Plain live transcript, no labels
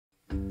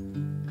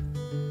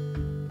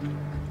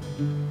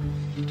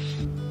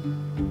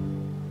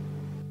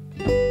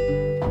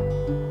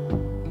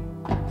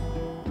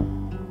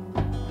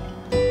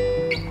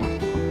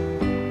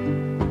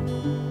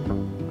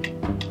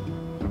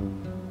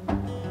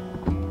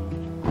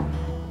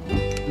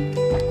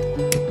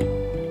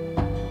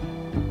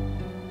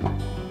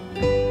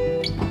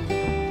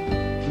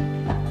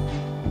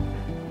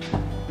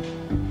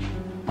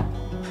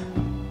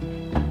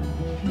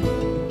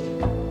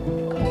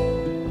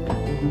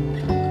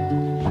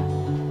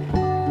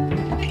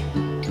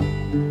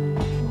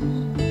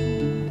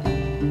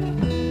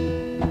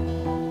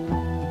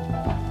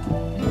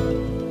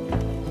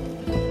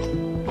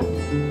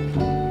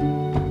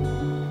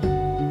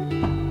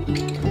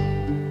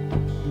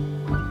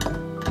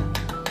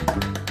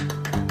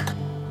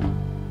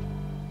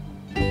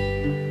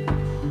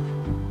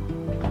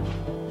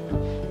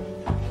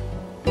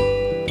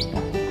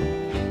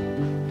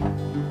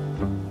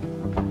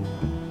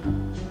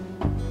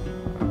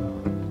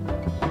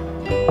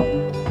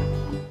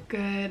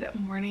Good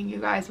morning, you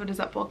guys. What is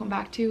up? Welcome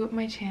back to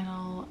my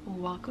channel.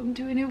 Welcome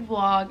to a new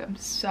vlog.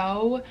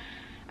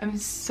 I'm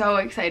so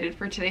excited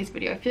for today's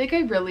video. I feel like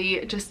I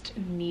really just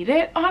need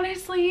it,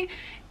 honestly,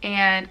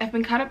 and I've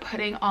been kind of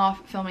putting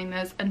off filming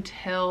this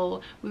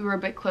until we were a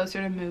bit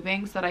closer to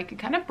moving so that I could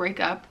kind of break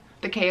up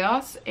the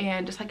chaos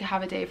and just like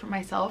have a day for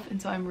myself.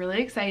 And so I'm really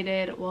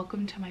excited.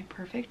 Welcome to my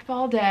perfect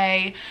fall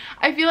day.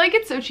 I feel like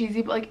it's so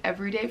cheesy, but like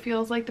every day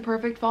feels like the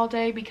perfect fall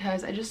day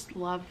because I just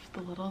love the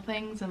little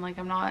things, and like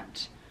I'm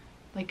not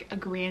like a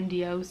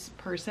grandiose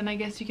person, I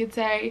guess you could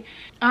say.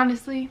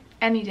 Honestly,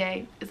 any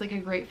day is like a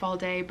great fall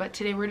day, but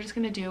today we're just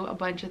gonna do a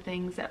bunch of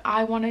things that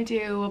I want to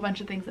do, a bunch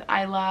of things that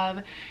I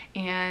love,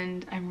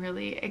 and I'm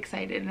really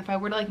excited. And if I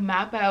were to like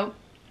map out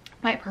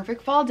my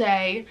perfect fall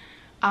day,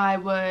 I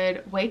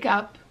would wake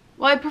up,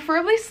 well, I'd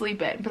preferably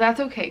sleep in, but that's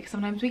okay because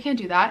sometimes we can't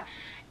do that,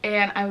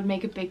 and I would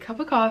make a big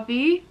cup of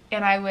coffee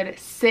and I would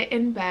sit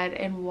in bed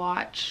and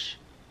watch,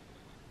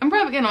 I'm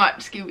probably gonna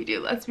watch Scooby-Doo,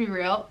 let's be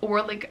real,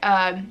 or like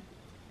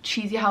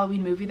cheesy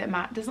Halloween movie that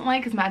Matt doesn't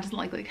like, because Matt doesn't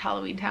like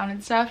Halloween Town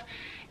and stuff.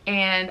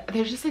 And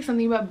there's just like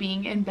something about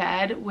being in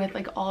bed with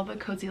like all the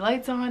cozy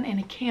lights on and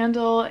a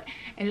candle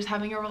and just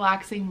having a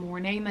relaxing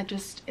morning that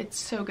just, it's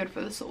so good for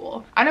the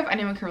soul. I don't know if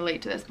anyone can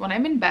relate to this, but when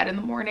I'm in bed in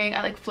the morning,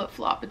 I like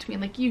flip-flop between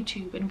like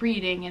YouTube and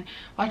reading and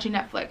watching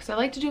Netflix. So I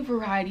like to do a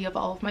variety of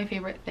all of my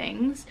favorite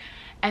things.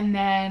 And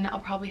then I'll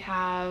probably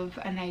have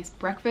a nice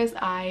breakfast.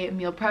 I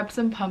meal prep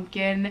some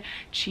pumpkin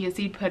chia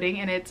seed pudding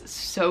and it's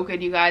so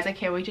good, you guys. I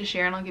can't wait to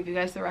share, and I'll give you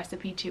guys the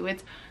recipe too.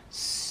 It's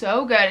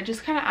so good. It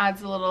just kind of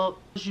adds a little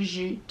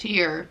zhuzh to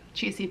your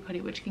chia seed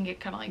pudding, which can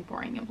get kind of like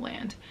boring and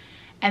bland.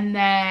 And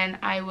then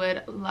I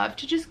would love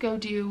to just go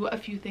do a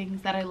few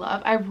things that I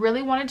love. I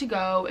really wanted to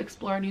go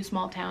explore a new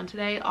small town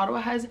today.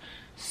 Ottawa has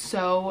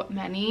so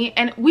many,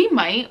 and we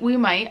might.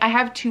 I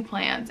have two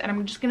plans and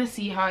I'm just gonna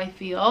see how I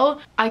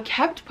feel. I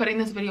kept putting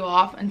this video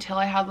off until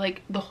I had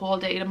like the whole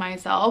day to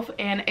myself,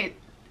 and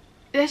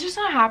it's just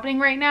not happening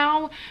right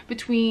now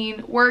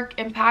between work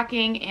and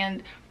packing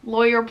and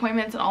lawyer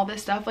appointments and all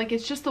this stuff. Like,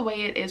 it's just the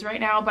way it is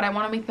right now, but I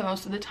want to make the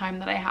most of the time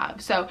that I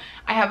have. So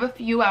I have a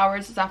few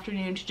hours this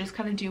afternoon to just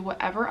kind of do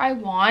whatever I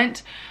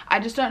want. I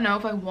just don't know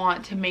if I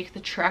want to make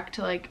the trek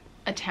to like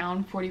a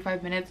town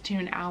 45 minutes to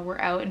an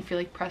hour out and feel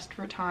like pressed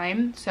for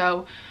time.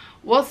 So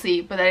we'll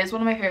see, but that is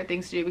one of my favorite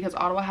things to do because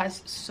Ottawa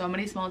has so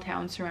many small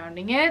towns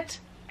surrounding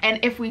it. And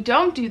if we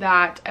don't do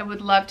that, I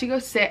would love to go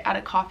sit at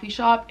a coffee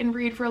shop and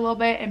read for a little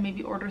bit and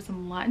maybe order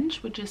some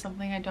lunch, which is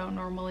something I don't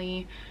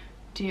normally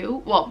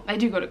do. Well, I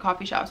do go to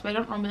coffee shops, but I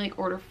don't normally like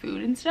order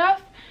food and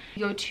stuff.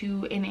 Go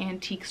to an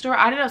antique store.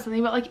 I don't know,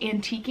 something about like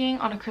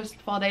antiquing on a crisp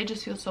fall day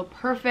just feels so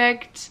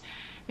perfect.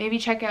 Maybe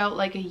check out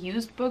like a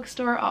used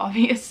bookstore,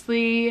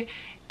 obviously,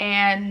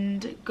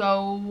 and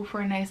go for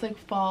a nice like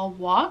fall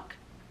walk.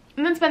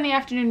 And then spend the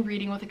afternoon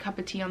reading with a cup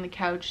of tea on the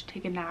couch,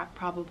 take a nap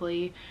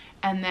probably,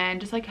 and then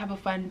just like have a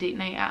fun date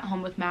night at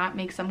home with Matt,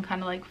 make some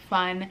kind of like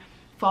fun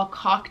fall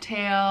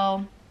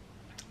cocktail.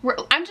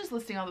 I'm just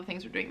listing all the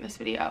things we're doing in this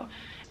video.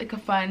 Like a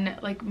fun,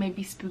 like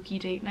maybe spooky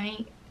date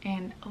night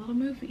and a little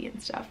movie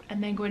and stuff,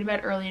 and then going to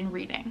bed early and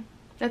reading.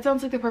 That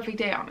sounds like the perfect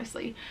day,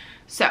 honestly.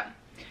 So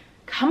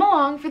come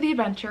along for the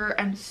adventure.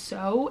 I'm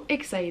so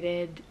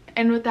excited.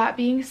 And with that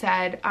being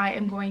said, I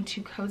am going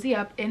to cozy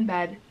up in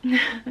bed.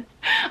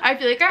 I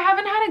feel like I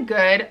haven't had a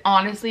good,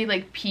 honestly,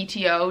 like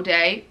PTO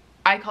day.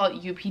 I call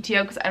it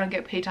UPTO because I don't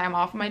get paid time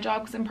off of my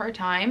job because I'm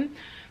part-time.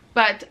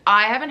 But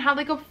I haven't had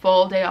like a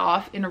full day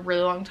off in a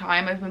really long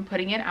time. I've been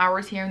putting in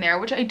hours here and there,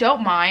 which I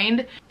don't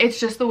mind. It's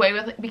just the way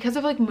with, because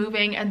of like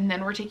moving and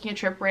then we're taking a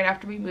trip right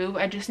after we move,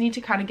 I just need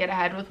to kind of get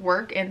ahead with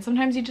work, and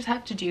sometimes you just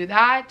have to do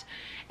that.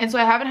 And so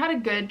I haven't had a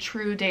good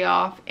true day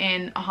off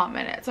in a hot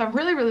minute. So I'm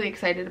really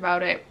excited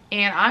about it.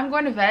 And I'm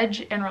going to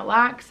veg and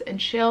relax and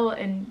chill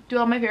and do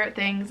all my favorite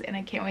things, and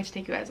I can't wait to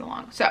take you guys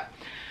along. So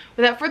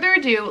without further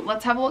ado,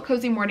 let's have a little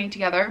cozy morning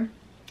together.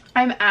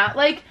 I'm at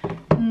like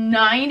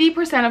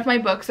 90% of my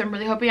books. I'm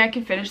really hoping I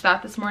can finish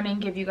that this morning,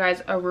 give you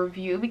guys a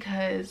review,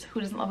 because who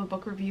doesn't love a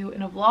book review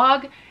in a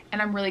vlog?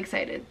 And I'm really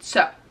excited.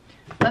 So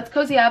let's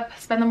cozy up,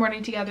 spend the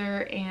morning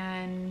together,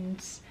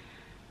 and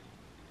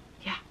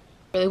yeah.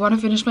 I really want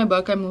to finish my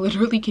book. I'm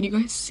literally, can you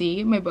guys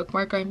see my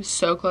bookmark? I'm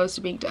so close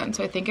to being done.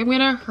 So I think I'm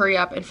gonna hurry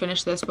up and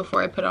finish this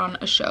before I put on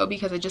a show,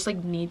 because I just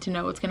like need to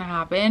know what's gonna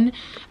happen.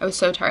 I was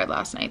so tired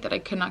last night that I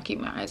could not keep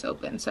my eyes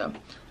open. So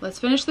let's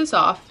finish this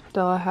off.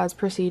 Stella has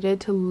proceeded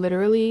to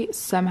literally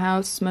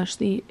somehow smush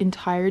the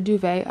entire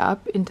duvet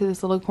up into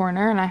this little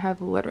corner, and I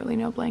have literally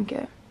no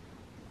blanket.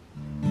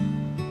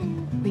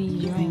 What are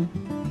you doing?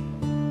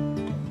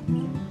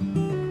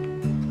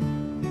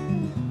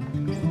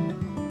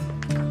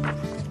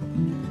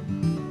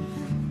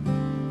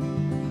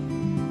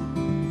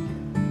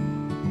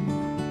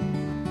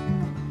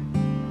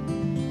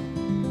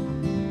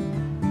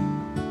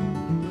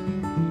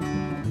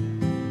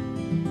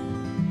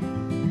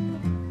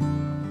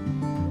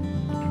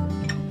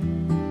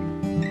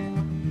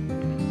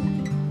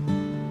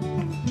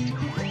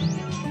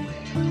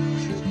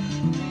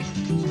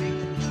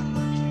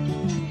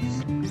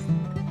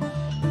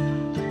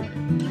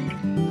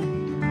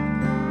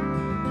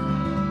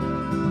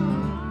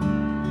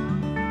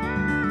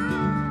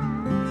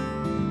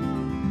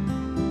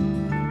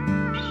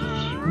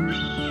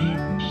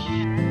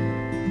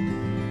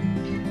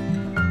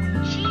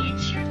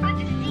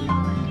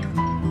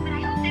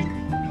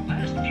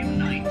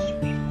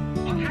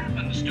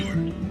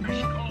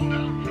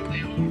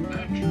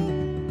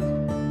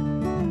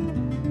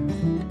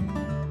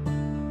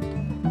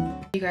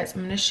 guys,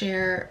 I'm gonna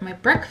share my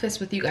breakfast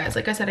with you guys.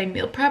 Like I said, I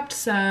meal prepped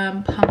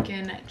some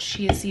pumpkin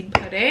chia seed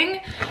pudding,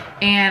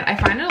 and I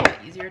find it a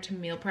lot easier to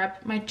meal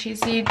prep my chia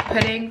seed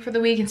pudding for the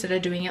week instead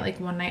of doing it like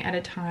one night at a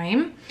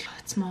time. Oh,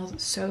 it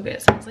smells so good.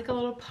 It smells like a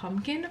little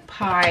pumpkin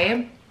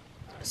pie.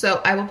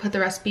 So I will put the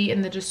recipe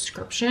in the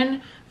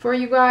description for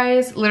you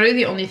guys. Literally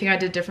the only thing I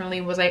did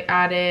differently was I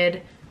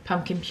added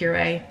pumpkin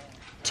puree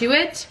to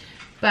it,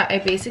 but I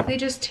basically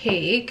just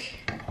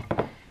take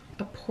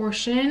a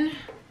portion.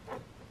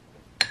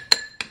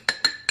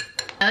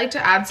 I like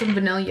to add some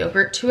vanilla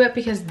yogurt to it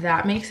because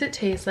that makes it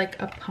taste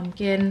like a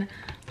pumpkin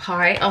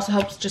pie. It also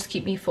helps just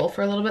keep me full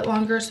for a little bit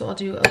longer. So I'll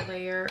do a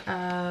layer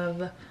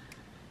of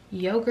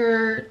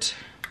yogurt.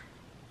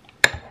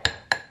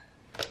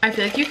 I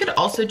feel like you could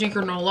also do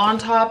granola on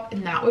top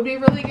and that would be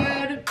really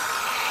good.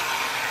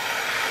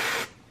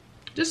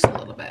 Just a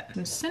little bit.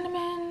 Some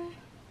cinnamon.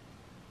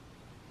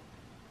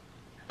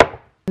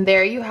 And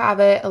there you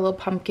have it, a little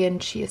pumpkin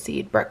chia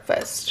seed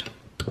breakfast.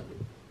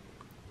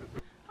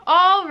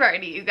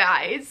 Alrighty, you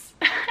guys.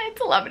 It's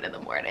 11 in the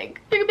morning.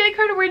 You're gonna be like,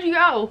 Carter, where'd you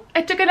go?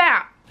 I took a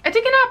nap. I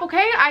took a nap,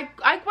 okay?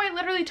 I quite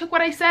literally took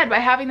what I said by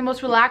having the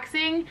most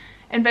relaxing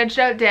and vegged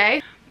out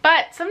day.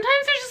 But sometimes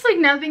there's just like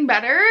nothing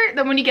better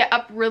than when you get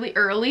up really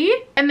early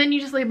and then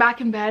you just lay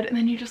back in bed and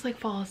then you just like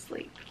fall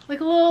asleep. Like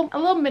a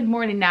little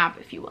mid-morning nap,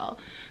 if you will.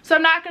 So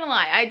I'm not gonna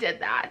lie, I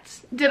did that.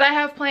 Did I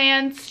have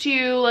plans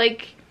to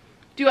like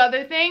do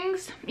other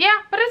things? Yeah,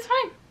 but it's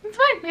fine. It's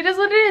fine. It is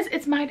what it is.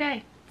 It's my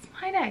day.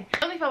 I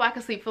only fell back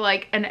asleep for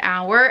like an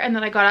hour and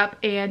then I got up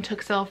and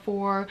took Sel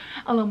for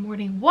a little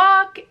morning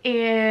walk.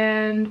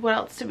 And what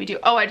else did we do?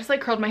 Oh, I just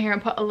like curled my hair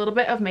and put a little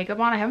bit of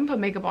makeup on. I haven't put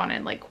makeup on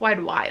in like quite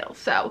a while,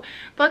 so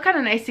it felt kind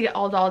of nice to get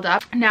all dolled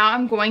up. Now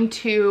I'm going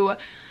to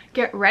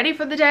get ready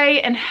for the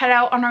day and head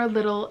out on our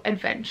little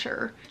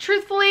adventure.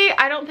 Truthfully,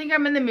 I don't think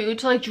I'm in the mood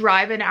to like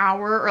drive an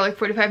hour or like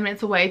 45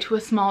 minutes away to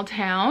a small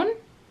town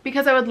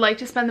because I would like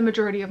to spend the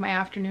majority of my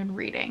afternoon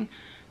reading.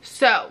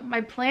 So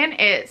my plan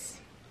is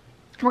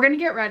we're gonna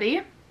get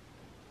ready.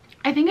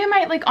 I think I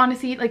might like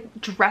honestly like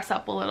dress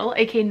up a little,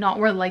 aka not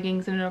wear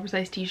leggings and an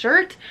oversized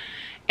t-shirt.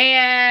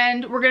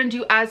 And we're gonna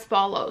do as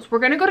follows. We're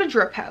gonna go to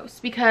Drip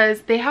House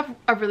because they have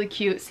a really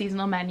cute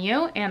seasonal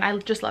menu and I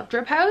just love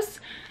Drip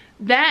House.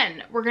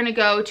 Then we're gonna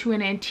go to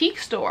an antique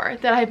store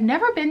that I've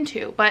never been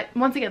to, but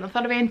once again, the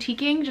thought of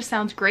antiquing just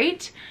sounds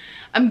great.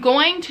 I'm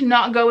going to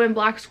not go in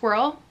Black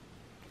Squirrel,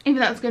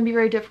 even though it's gonna be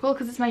very difficult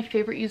because it's my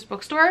favorite used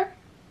bookstore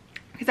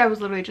because I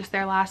was literally just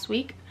there last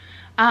week.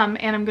 And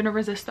I'm gonna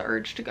resist the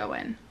urge to go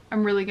in.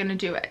 I'm really gonna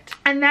do it.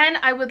 And then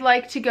I would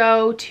like to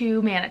go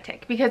to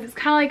Manatic because it's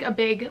kind of like a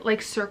big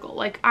like circle.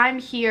 Like I'm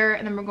here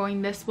and then we're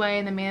going this way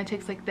and then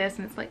Manatic's like this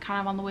and it's like kind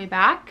of on the way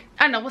back.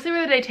 I don't know, we'll see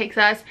where the day takes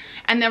us.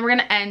 And then we're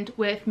gonna end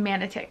with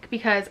Manatic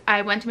because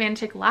I went to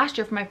Manatic last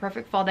year for my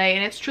perfect fall day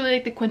and it's truly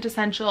like the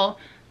quintessential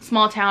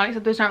small town,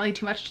 except there's not really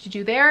too much to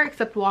do there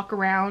except walk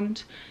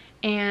around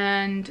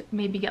and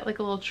maybe get like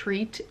a little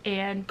treat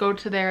and go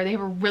to there. They have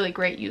a really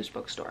great used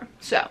bookstore.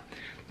 So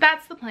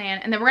that's the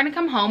plan. And then we're gonna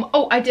come home.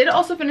 Oh, I did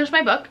also finish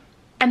my book.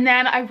 And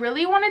then I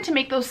really wanted to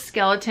make those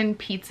skeleton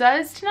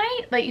pizzas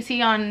tonight that you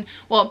see on,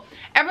 well,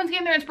 everyone's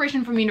getting their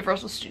inspiration from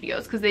Universal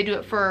Studios because they do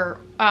it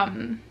for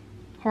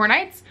Horror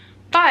Nights.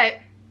 But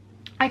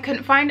I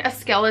couldn't find a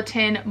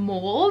skeleton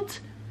mold.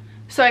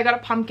 So I got a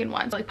pumpkin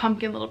one, so like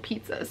pumpkin little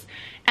pizzas.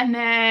 And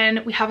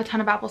then we have a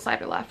ton of apple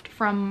cider left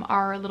from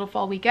our little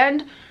fall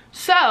weekend.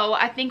 So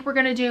I think we're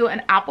gonna do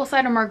an apple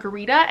cider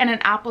margarita and an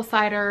apple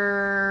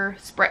cider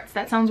spritz.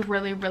 That sounds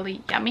really,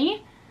 really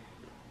yummy.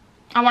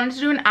 I wanted to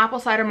do an apple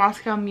cider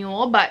Moscow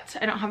Mule, but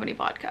I don't have any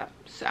vodka.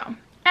 So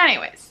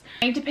anyways,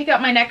 I need to pick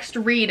out my next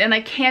read and I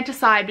can't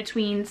decide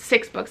between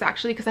 6 books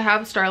actually because I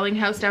have Starling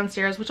House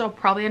downstairs, which I'll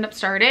probably end up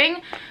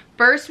starting.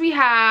 First we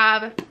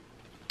have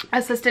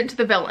Assistant to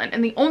the Villain,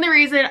 and the only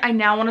reason I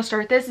now want to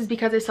start this is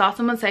because I saw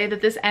someone say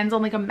that this ends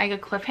on like a mega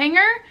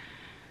cliffhanger.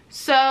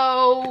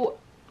 So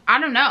I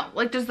don't know,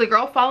 like does the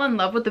girl fall in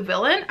love with the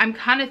villain? I'm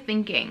kind of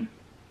thinking.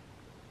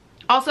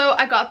 Also,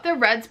 I got the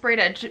red sprayed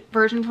edge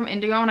version from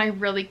Indigo and I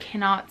really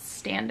cannot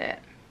stand it.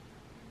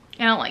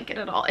 I don't like it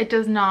at all. It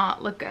does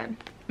not look good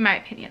in my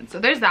opinion. So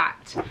there's that.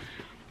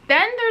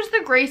 Then there's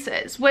The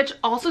Graces, which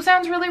also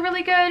sounds really,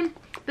 really good.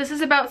 This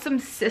is about some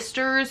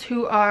sisters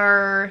who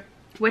are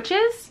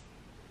witches.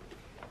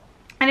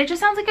 And it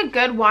just sounds like a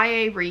good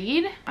YA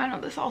read. I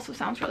know this also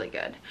sounds really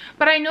good.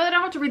 But I know that I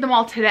don't have to read them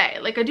all today.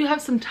 Like I do have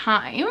some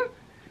time.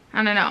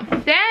 I don't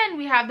know. Then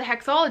we have The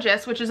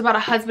Hexologist, which is about a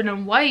husband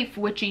and wife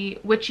witchy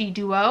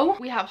duo.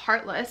 We have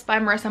Heartless by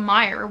Marissa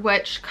Meyer,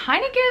 which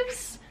kind of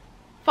gives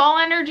fall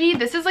energy.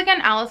 This is like an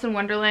Alice in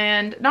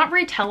Wonderland, not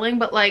retelling,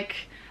 but like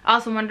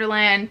Alice in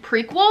Wonderland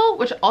prequel,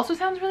 which also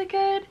sounds really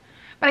good.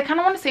 But I kind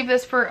of want to save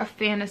this for a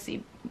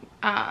fantasy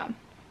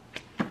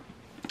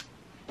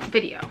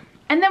video.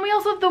 And then we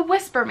also have The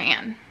Whisper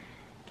Man.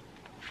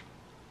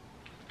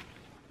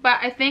 But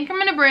I think I'm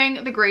gonna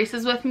bring The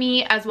Graces with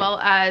me as well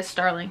as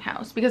Starling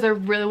House because I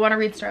really want to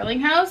read Starling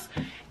House.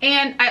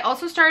 And I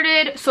also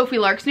started Sophie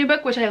Lark's new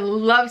book, which I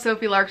love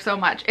Sophie Lark so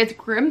much. It's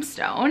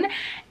Grimstone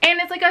and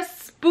it's like a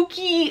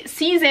spooky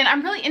season.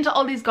 I'm really into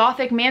all these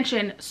gothic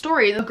mansion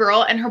stories. A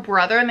girl and her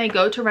brother, and they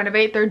go to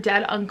renovate their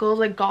dead uncle's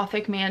like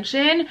gothic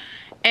mansion,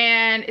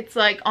 and it's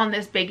like on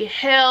this big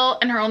hill,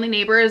 and her only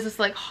neighbor is this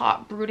like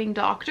hot brooding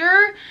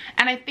doctor,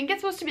 and I think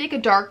it's supposed to be like a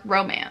dark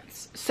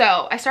romance.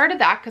 So I started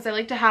that because I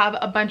like to have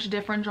a bunch of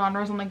different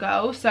genres on the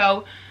go,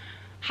 so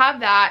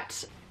have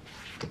that.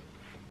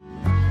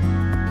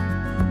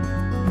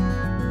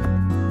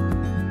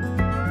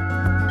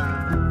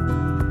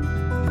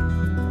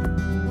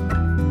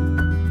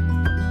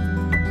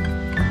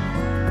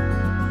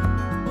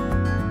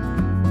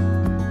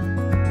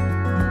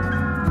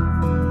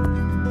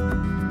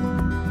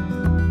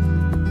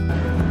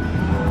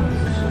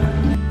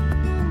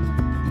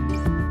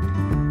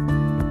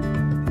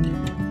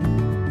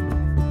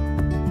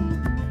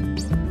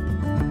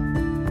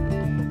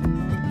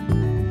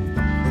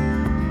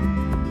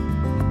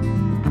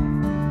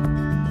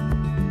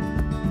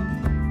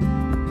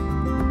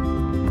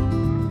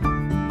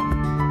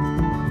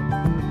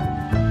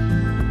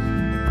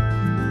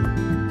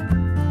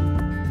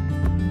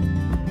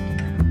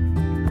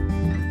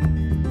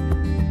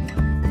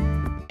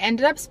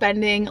 Ended up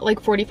spending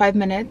like 45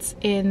 minutes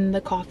in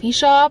the coffee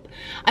shop.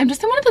 I'm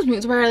just in one of those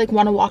moods where I like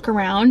want to walk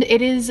around.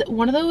 It is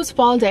one of those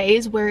fall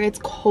days where it's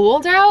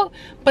cold out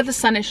but the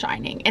sun is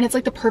shining, and it's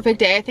like the perfect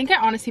day. I think I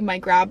honestly might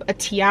grab a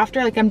tea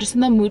after. Like, I'm just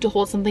in the mood to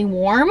hold something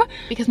warm,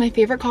 because my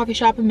favorite coffee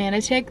shop in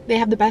Manotick, they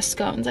have the best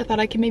scones. I thought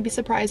I could maybe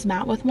surprise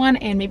Matt with one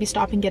and maybe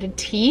stop and get a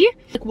tea,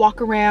 like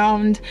walk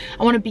around.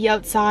 I want to be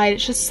outside.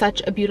 It's just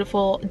such a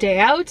beautiful day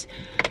out.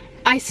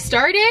 I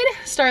started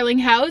Starling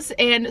House,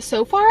 and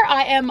so far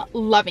I am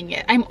loving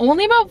it. I'm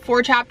only about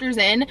 4 chapters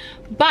in,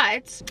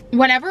 but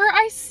whenever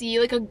I see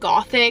like a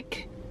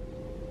gothic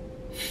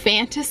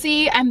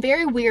fantasy, I'm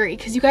very weary,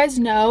 because you guys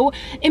know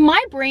in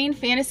my brain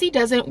fantasy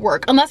doesn't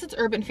work unless it's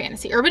urban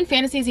fantasy. Urban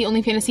fantasy is the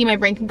only fantasy my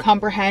brain can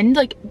comprehend.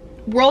 Like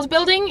world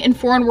building in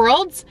foreign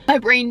worlds, my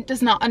brain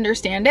does not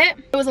understand it.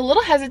 I was a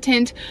little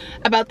hesitant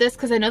about this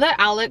because I know that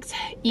Alex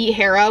E.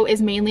 Harrow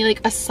is mainly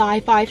like a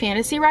sci-fi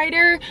fantasy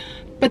writer,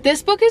 but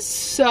this book is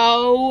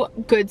so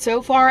good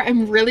so far.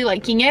 I'm really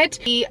liking it.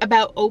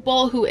 About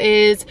Opal, who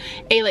is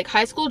a like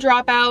high school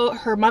dropout.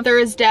 Her mother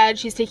is dead.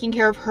 She's taking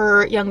care of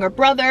her younger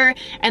brother,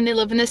 and they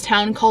live in this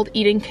town called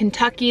Eden,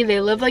 Kentucky.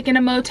 They live like in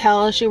a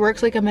motel. She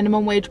works like a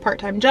minimum wage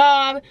part-time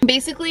job.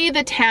 Basically,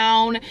 the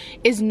town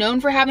is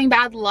known for having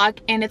bad luck,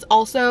 and it's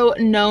also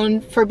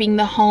known for being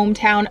the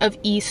hometown of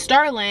E.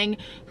 Starling,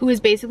 who is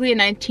basically a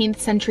 19th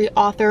century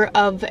author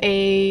of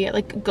a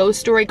like ghost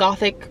story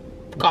gothic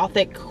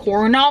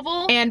horror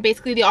novel. And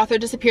basically the author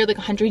disappeared like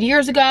 100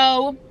 years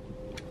ago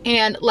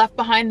and left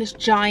behind this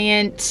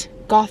giant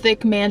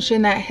gothic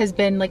mansion that has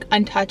been like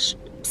untouched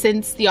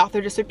since the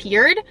author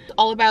disappeared. It's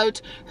all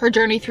about her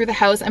journey through the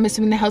house. I'm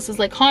assuming the house is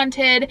like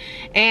haunted,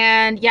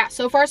 and yeah,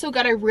 so far so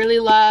good. I really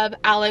love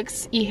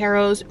Alex E.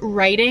 Harrow's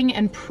writing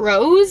and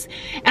prose,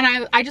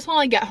 and I just want to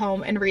like get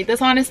home and read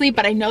this honestly,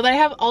 but I know that I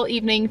have all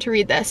evening to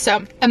read this,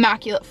 so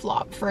immaculate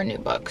flop for a new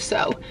book.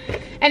 So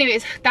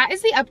anyways, that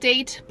is the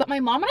update. But my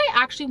mom and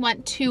I actually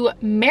went to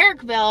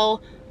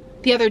Merrickville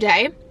the other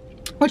day,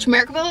 which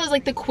Merrickville is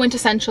like the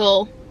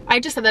quintessential,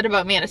 I just said that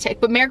about Manotick,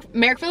 but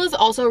Merrickville is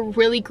also a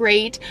really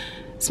great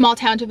small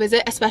town to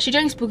visit, especially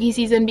during spooky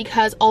season,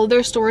 because all of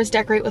their stores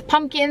decorate with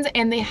pumpkins,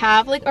 and they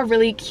have like a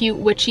really cute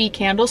witchy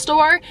candle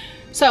store.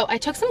 So I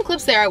took some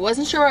clips there. I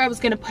wasn't sure where I was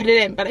going to put it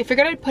in, but I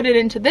figured I'd put it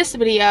into this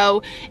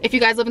video. If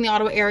you guys live in the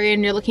Ottawa area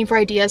and you're looking for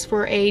ideas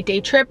for a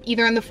day trip,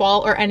 either in the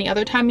fall or any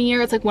other time of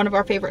year, it's like one of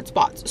our favorite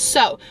spots.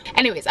 So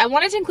anyways, I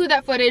wanted to include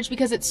that footage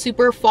because it's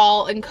super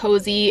fall and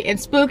cozy and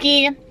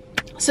spooky.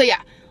 So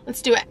yeah,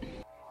 let's do it.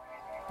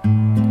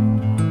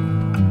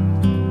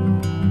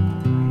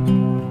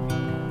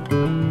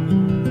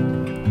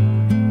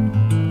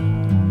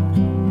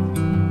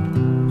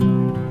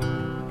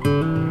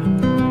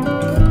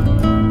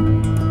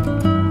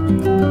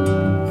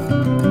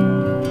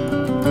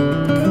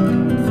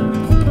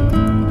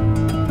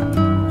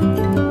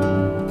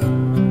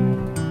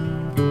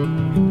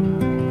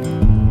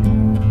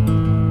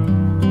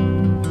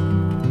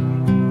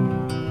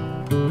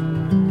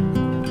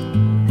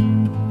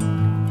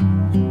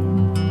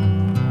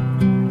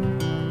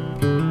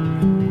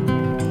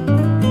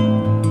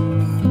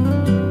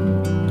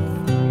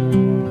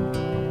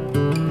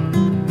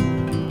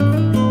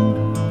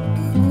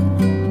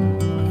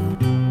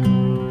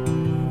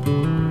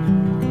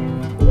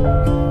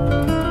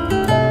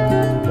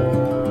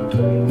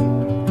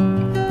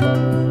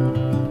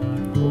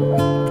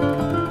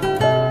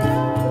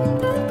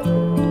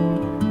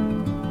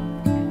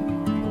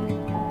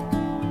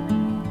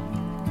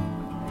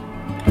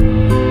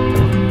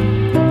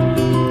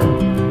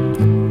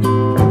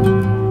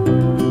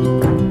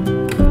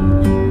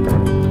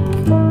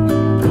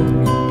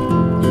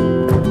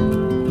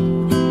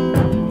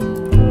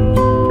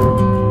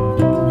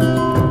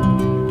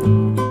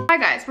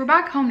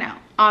 Back home now,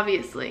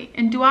 obviously,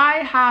 and do I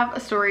have a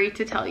story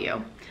to tell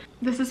you?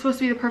 This is supposed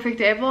to be the perfect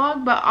day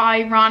vlog, but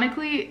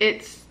ironically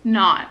it's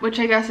not, which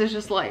I guess is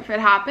just life.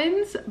 It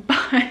happens.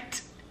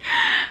 But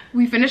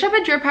we finished up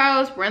at Drip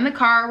House. We're in the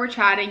car, we're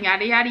chatting,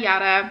 yada, yada,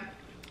 yada.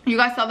 You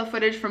guys saw the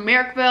footage from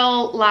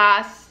Merrickville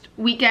last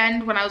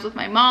weekend when I was with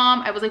my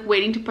mom. I was like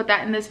waiting to put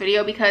that in this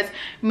video because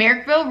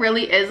Merrickville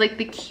really is like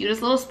the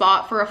cutest little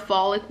spot for a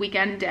fall like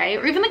weekend day,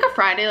 or even like a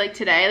Friday like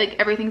today. Like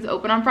everything's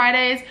open on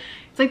Fridays.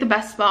 It's like the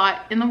best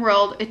spot in the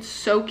world. It's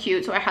so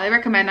cute, so I highly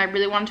recommend. I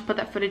really wanted to put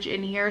that footage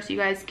in here so you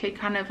guys could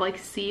kind of like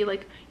see,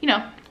 like, you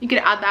know, you could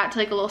add that to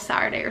like a little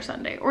Saturday or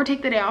Sunday, or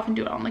take the day off and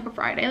do it on like a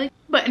Friday. Like,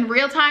 but in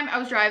real time, I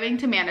was driving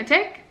to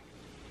Manotick.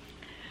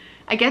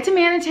 I get to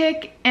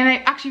Manotick, and I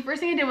actually, first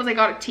thing I did was I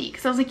got a tea,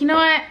 because I was like, you know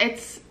what,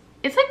 it's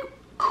like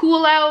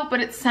cool out,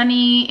 but it's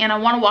sunny, and I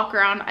want to walk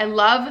around. I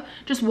love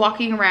just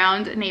walking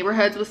around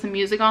neighborhoods with some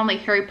music on, like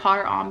Harry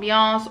Potter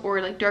ambiance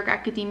or like Dark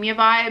Academia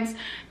vibes,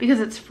 because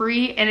it's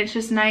free and it's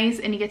just nice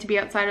and you get to be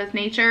outside with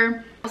nature.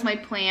 That was my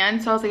plan.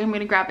 So I was like, I'm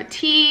gonna grab a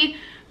tea.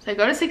 So I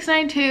go to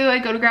 692, I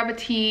go to grab a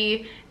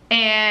tea,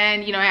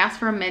 and you know, I ask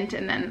for a mint,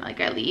 and then like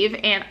I leave.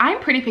 And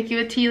I'm pretty picky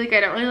with tea. Like I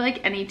don't really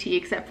like any tea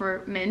except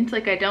for mint.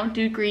 Like I don't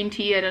do green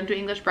tea, I don't do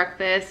English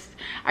breakfast.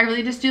 I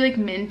really just do like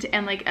mint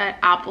and like an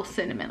apple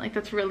cinnamon. Like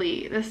that's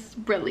really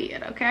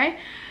it, okay?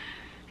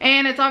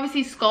 And it's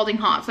obviously scalding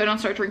hot, so I don't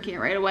start drinking it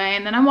right away.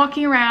 And then I'm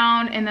walking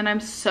around, and then I'm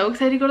so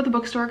excited to go to the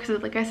bookstore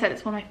because, like I said,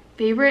 it's one of my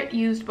favorite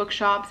used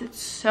bookshops. It's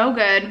so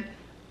good.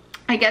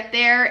 I get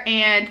there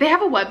and they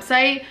have a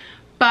website,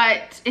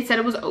 but it said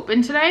it was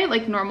open today,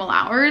 like normal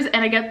hours. And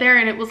I get there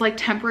and it was like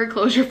temporary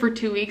closure for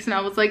 2 weeks, and I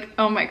was like,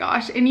 oh my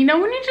gosh. And you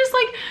know, when you just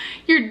like,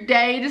 your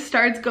day just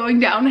starts going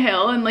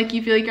downhill and like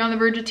you feel like you're on the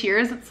verge of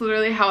tears, that's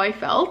literally how I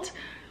felt.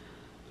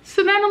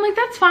 So then I'm like,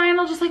 that's fine,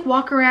 I'll just like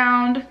walk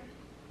around.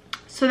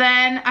 So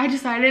then I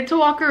decided to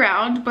walk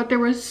around, but there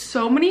was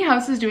so many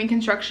houses doing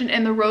construction,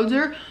 and the roads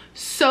are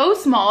so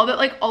small that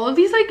like all of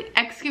these like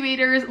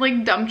excavators,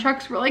 like dump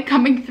trucks were like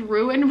coming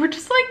through, and we're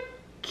just like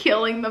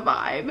killing the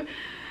vibe.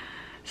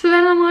 So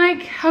then I'm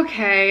like,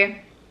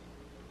 okay,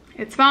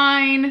 it's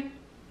fine.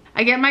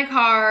 I get in my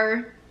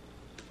car,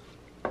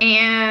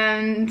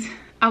 and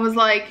I was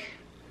like,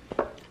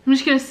 I'm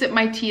just gonna sip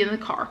my tea in the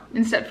car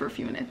instead for a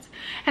few minutes.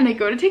 And I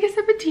go to take a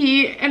sip of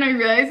tea, and I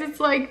realize it's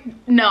like,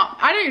 no,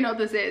 I don't even know what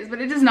this is,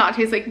 but it does not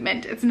taste like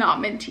mint. It's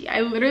not mint tea.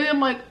 I literally am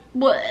like,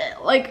 what?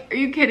 Like, are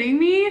you kidding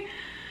me?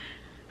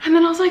 And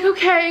then I was like,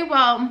 okay,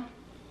 well,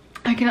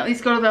 I can at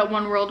least go to that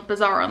One World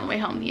Bazaar on the way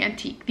home,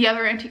 the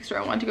other antique store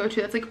I want to go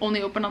to that's like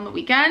only open on the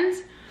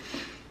weekends.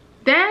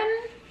 Then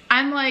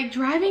I'm like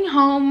driving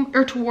home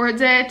or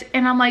towards it,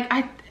 and I'm like,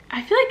 I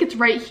feel like it's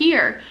right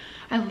here.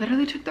 I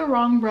literally took the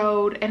wrong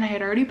road, and I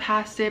had already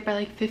passed it by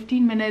like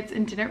 15 minutes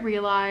and didn't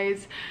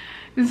realize.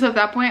 And so at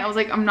that point I was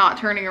like, I'm not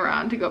turning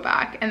around to go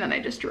back, and then I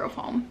just drove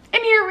home.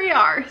 And here we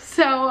are.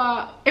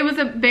 So it was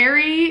a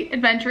very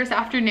adventurous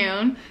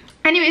afternoon.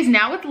 Anyways,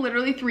 now it's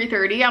literally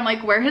 3:30. I'm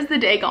like, where has the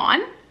day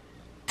gone?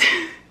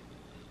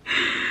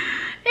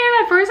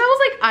 And at first I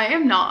was like, I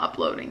am not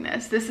uploading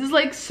this. This is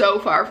like so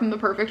far from the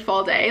perfect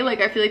fall day.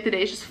 Like I feel like the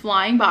day is just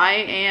flying by,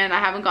 and I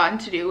haven't gotten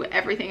to do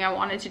everything I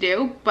wanted to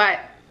do, but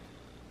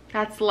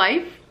that's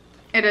life.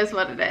 It is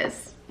what it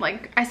is.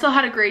 Like, I still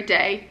had a great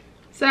day.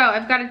 So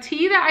I've got a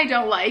tea that I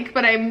don't like,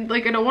 but I'm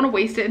like, I don't want to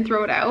waste it and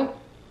throw it out.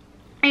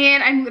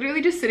 And I'm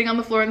literally just sitting on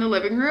the floor in the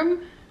living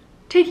room,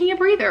 taking a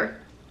breather.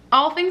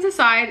 All things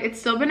aside, it's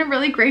still been a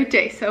really great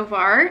day so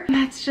far.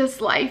 That's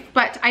just life.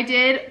 But I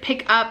did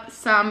pick up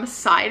some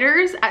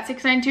ciders at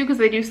 692 because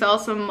they do sell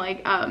some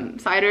like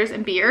ciders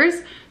and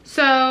beers.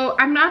 So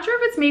I'm not sure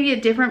if it's maybe a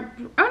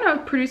different, oh no,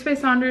 produced by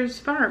Saunders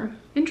Farm.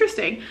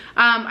 Interesting.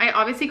 I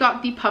obviously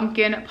got the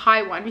pumpkin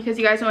pie one because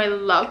you guys know I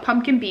love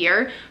pumpkin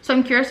beer. So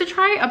I'm curious to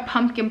try a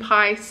pumpkin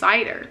pie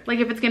cider. Like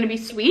if it's gonna be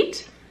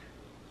sweet.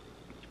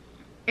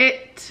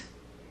 It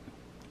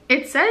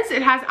says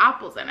it has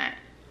apples in it.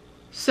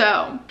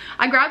 So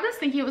I grabbed this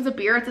thinking it was a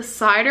beer. It's a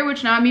cider,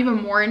 which now I'm even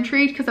more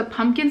intrigued because a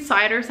pumpkin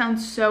cider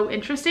sounds so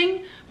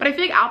interesting. But I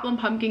feel like apple and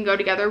pumpkin go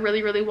together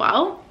really, really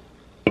well.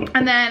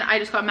 And then I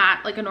just got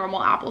Matt like a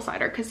normal apple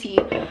cider because he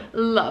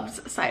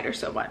loves cider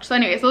so much. So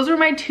anyways, those were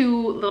my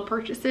two little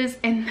purchases,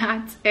 and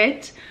that's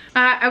it.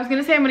 I was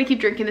gonna say I'm gonna keep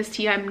drinking this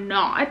tea. I'm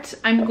not.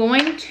 I'm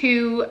going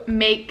to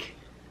make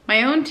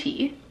my own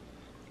tea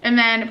and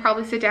then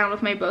probably sit down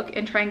with my book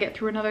and try and get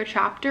through another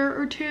chapter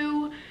or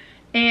two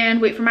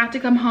and wait for Matt to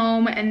come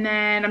home. And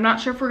then I'm not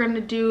sure if we're gonna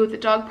do the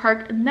dog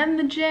park and then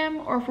the gym,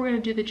 or if we're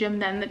gonna do the gym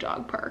then the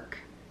dog park.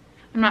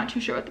 I'm not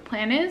too sure what the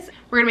plan is.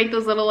 We're gonna make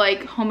those little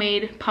like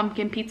homemade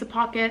pumpkin pizza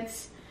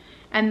pockets,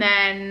 and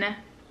then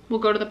we'll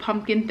go to the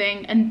pumpkin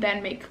thing and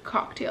then make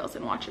cocktails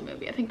and watch a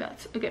movie. I think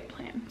that's a good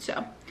plan.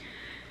 So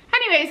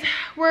anyways,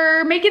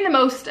 we're making the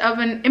most of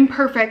an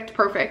imperfect,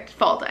 perfect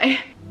fall day.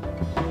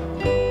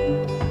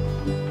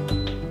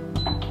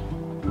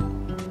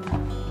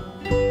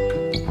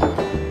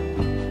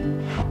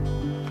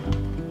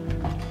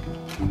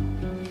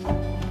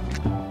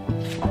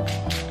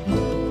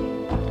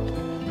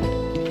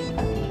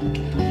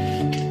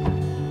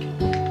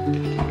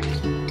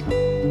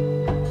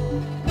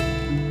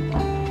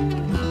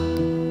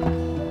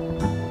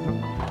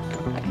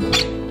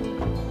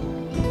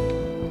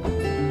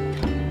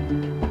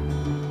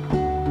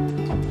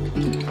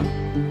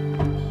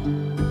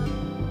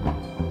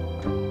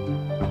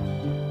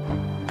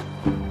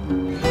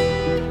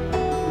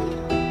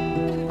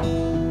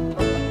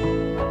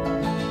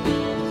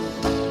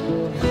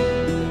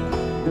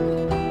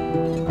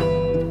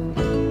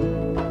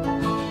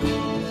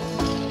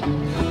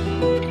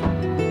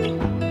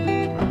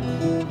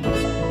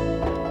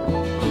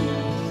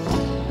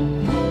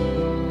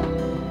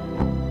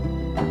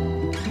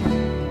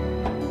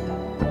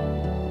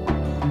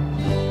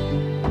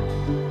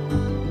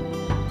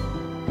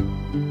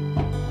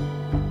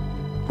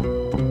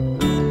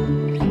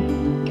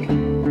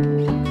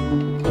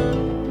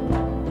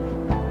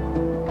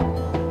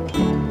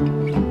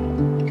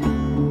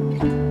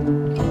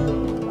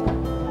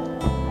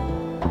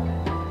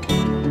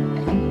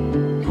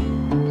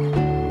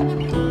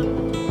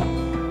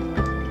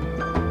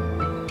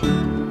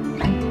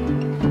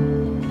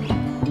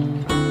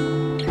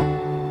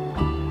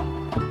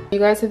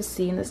 guys have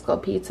seen the skull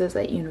pizzas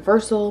at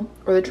Universal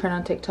or the trend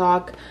on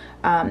TikTok,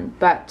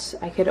 but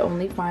I could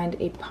only find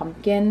a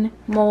pumpkin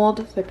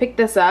mold. So I picked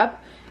this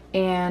up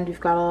and we've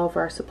got all of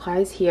our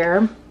supplies here.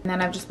 And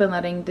then I've just been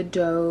letting the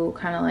dough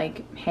kind of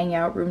like hang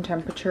out room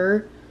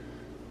temperature.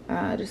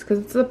 Just because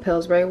it's the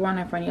Pillsbury one,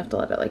 I find you have to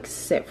let it like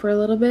sit for a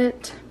little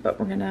bit. But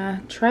we're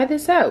gonna try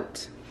this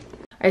out.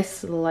 I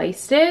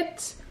sliced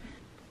it.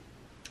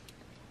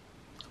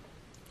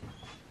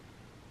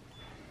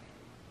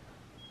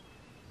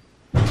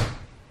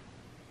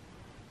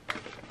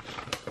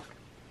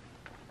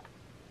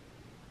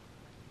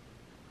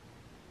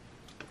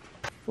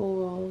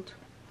 Fold.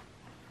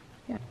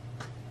 Yeah.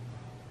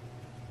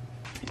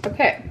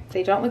 Okay,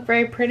 they don't look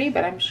very pretty,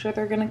 but I'm sure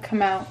they're gonna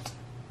come out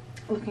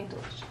looking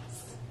delicious.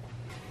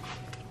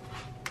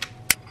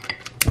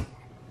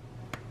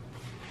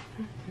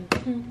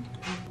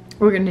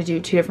 We're gonna do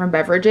 2 different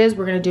beverages.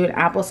 We're gonna do an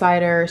apple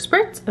cider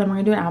spritz, and then we're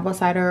gonna do an apple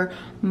cider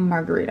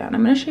margarita. And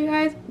I'm gonna show you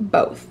guys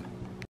both.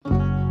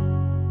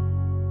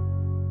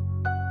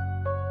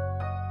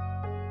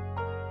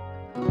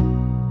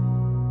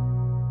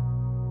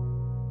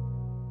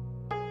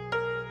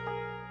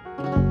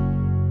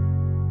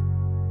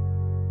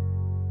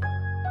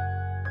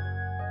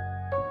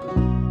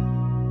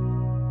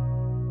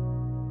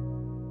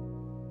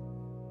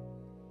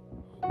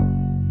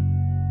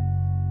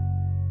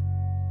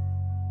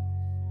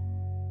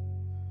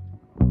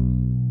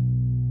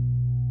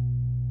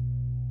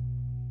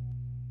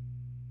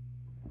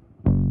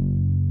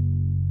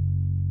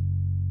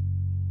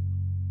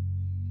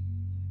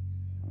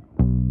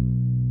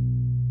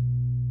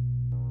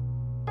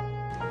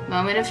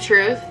 Moment of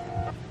truth.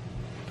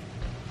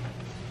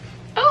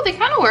 Oh, they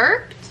kind of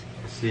worked.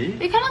 See?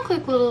 They kind of look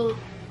like little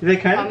They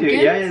kind of do.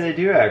 pumpkins. Yeah, they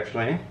do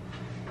actually.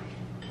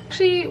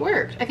 Actually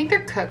worked. I think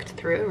they're cooked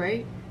through,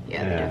 right?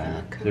 Yeah, they definitely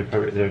look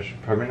cooked. They're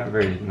probably not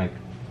very like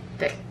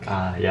Thick.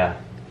 yeah.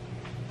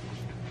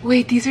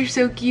 Wait, these are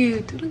so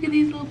cute. Look at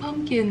these little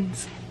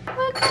pumpkins.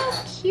 Look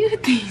how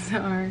cute these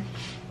are.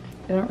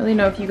 I don't really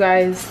know if you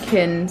guys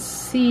can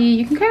see.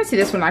 You can kind of see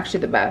this one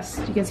actually the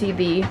best. You can see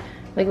the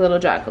like little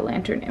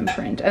jack-o'-lantern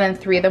imprint, and then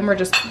 3 of them were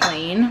just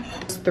plain.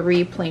 Just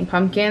 3 plain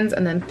pumpkins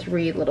and then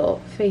 3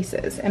 little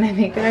faces, and I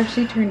think they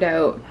actually turned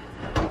out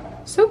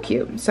so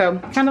cute. So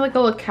kind of like a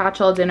little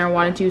catch-all dinner.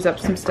 Wanted to use up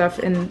some stuff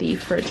in the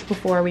fridge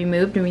before we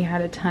moved, and we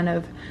had a ton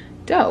of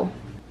dough.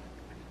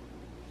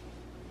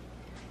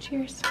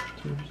 Cheers.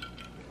 Cheers.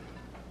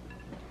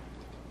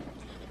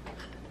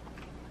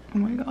 Oh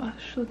my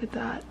gosh, look at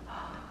that.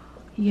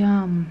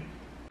 Yum.